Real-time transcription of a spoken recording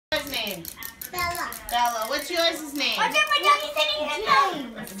name? Bella. Bella. What's yours' name? What's my doggy sitting here?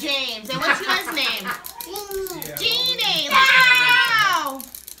 James. And what's yours' name? Jeannie. Jeannie. Wow.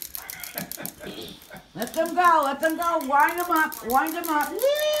 Let them go. Let them go. Wind them up. Wind them up. Look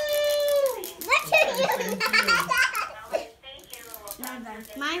at you.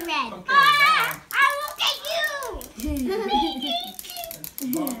 My red. Okay, I will get you.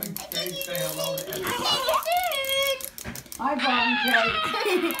 Mom and Kay say hello to everyone. Hi, Bob and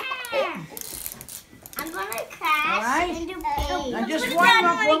Kate. I'm gonna crash All right. into Now bed. just wind them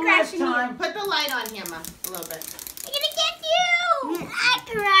up one last time. Put the light on here, Ma, a little bit. I'm gonna get you. I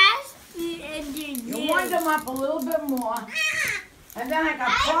crashed into You wind them up a little bit more. And then I got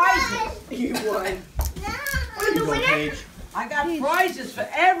prizes. You won. There you go, Paige. I got prizes for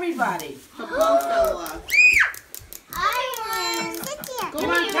everybody. For both Bella. I won. Go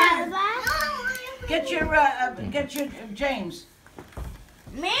on, Ken. Get your James.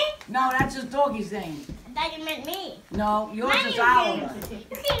 Me? No, that's his doggy's name. I thought you meant me. No, yours Mine is is Oliver.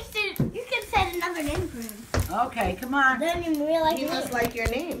 You can set another name for him. Okay, come on. Then you realize He must like your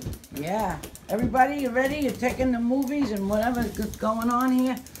name. Yeah. Everybody, you ready? You're taking the movies and whatever's going on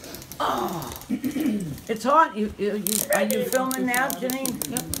here. Oh, it's hard. Are you filming now, Janine?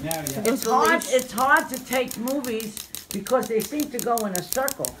 Yeah. It's hard to take movies because they seem to go in a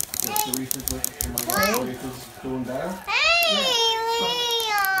circle. Teresa's doing better. Hey, Leon!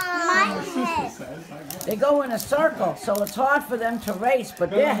 They go in a circle, so it's hard for them to race, but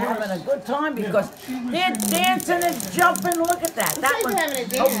they're having a good time because they're dancing and jumping. Look at that. That was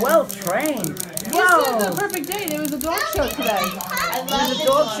so well trained. This Whoa. is the perfect day. There was a dog show today. I There's love a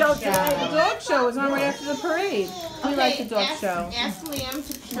dog show today. The dog show was on right after the parade. We like the dog show. Ask Liam to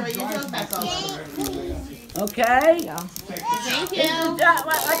throw your dog back over. Okay. Yeah. Thank you.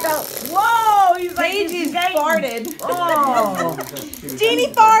 Whoa, he's like Paige he's just farted. Oh.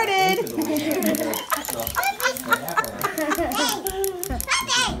 Jeannie farted.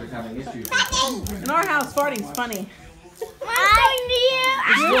 In our house, farting's funny.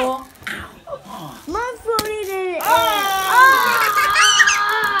 Mom's farting